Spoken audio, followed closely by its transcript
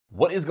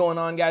What is going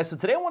on, guys? So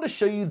today I want to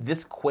show you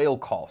this quail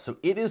call. So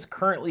it is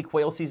currently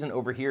quail season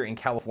over here in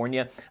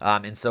California.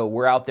 And so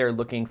we're out there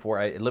looking for,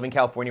 I live in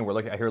California,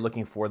 we're here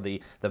looking for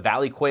the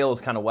valley quail is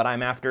kind of what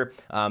I'm after.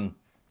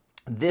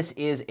 This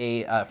is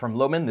from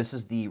Loman. This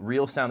is the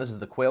real sound. This is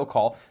the quail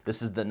call.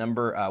 This is the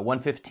number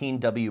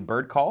 115W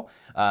bird call.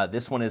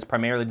 This one is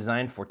primarily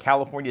designed for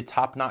California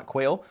topknot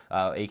quail,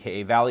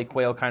 aka valley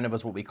quail, kind of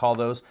is what we call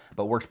those,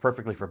 but works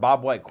perfectly for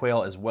bobwhite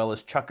quail as well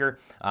as chukar.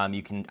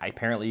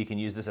 Apparently you can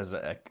use this as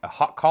a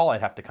hot call.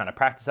 I'd have to kind of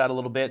practice that a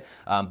little bit,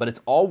 but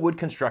it's all wood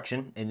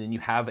construction, and then you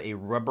have a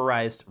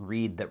rubberized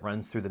reed that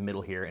runs through the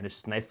middle here, and it's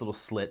just a nice little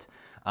slit.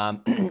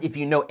 If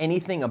you know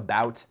anything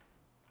about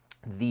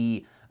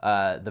the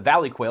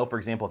valley quail, for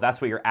example, if that's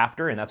what you're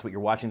after and that's what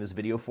you're watching this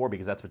video for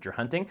because that's what you're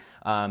hunting,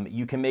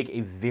 you can make a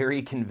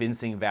very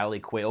convincing valley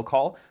quail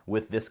call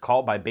with this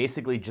call by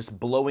basically just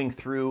blowing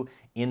through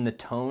in the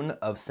tone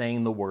of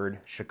saying the word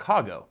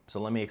Chicago. So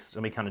let me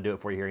kind of do it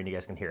for you here and you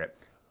guys can hear it.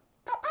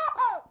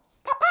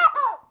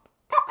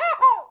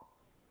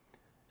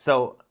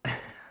 So,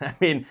 I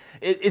mean,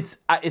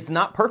 it's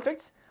not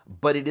perfect,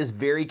 but it is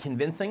very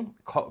convincing.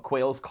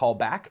 Quails call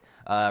back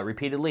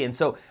repeatedly. And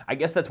so I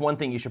guess that's one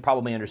thing you should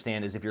probably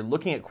understand is if you're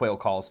looking at quail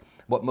calls,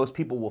 what most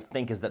people will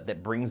think is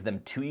that brings them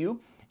to you.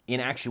 In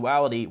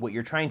actuality, what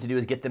you're trying to do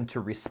is get them to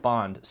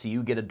respond so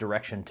you get a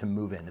direction to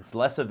move in. It's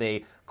less of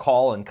a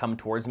call and come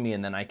towards me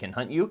and then I can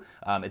hunt you.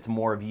 It's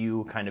more of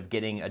you kind of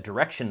getting a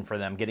direction for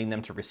them, getting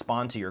them to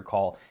respond to your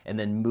call and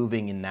then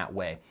moving in that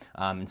way.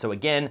 And so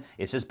again,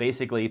 it's just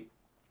basically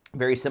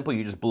very simple.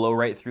 You just blow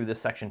right through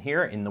this section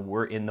here in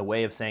the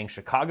way of saying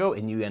Chicago,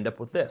 and you end up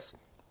with this.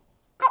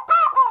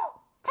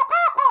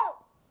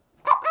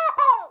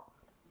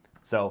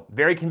 So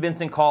very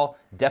convincing call.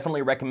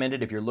 Definitely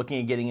recommended if you're looking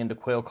at getting into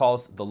quail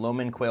calls. The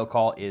Loman quail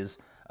call is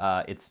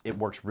it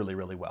works really,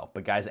 really well.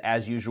 But guys,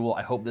 as usual,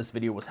 I hope this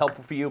video was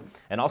helpful for you,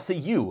 and I'll see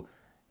you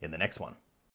in the next one.